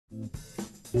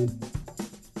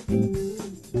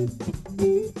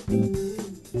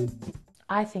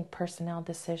I think personnel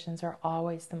decisions are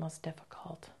always the most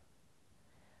difficult.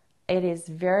 It is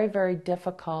very, very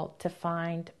difficult to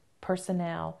find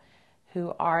personnel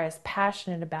who are as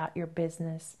passionate about your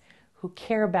business, who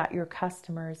care about your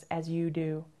customers as you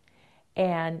do.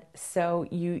 And so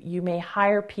you may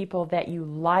hire people that you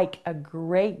like a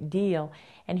great deal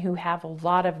and who have a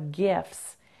lot of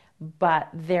gifts, but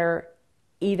they're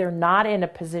either not in a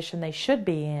position they should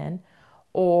be in,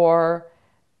 or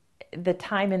the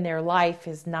time in their life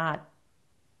is not,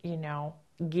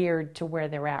 geared to where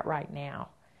they're at right now.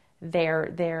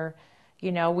 They're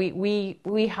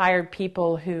we hired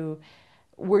people who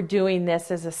were doing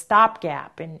this as a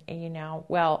stopgap, and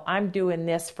well, I'm doing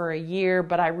this for a year,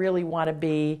 but I really want to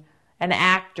be an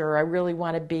actor, I really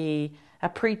want to be a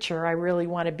preacher, I really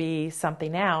want to be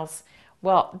something else.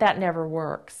 Well, that never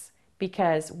works,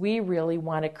 because we really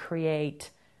want to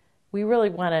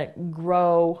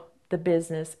grow the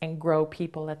business and grow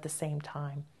people at the same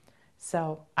time.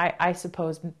 So I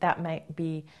suppose that might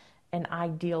be an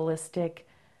idealistic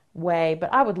way,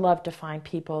 but I would love to find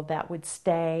people that would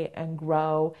stay and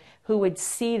grow, who would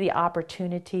see the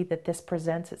opportunity that this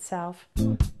presents itself.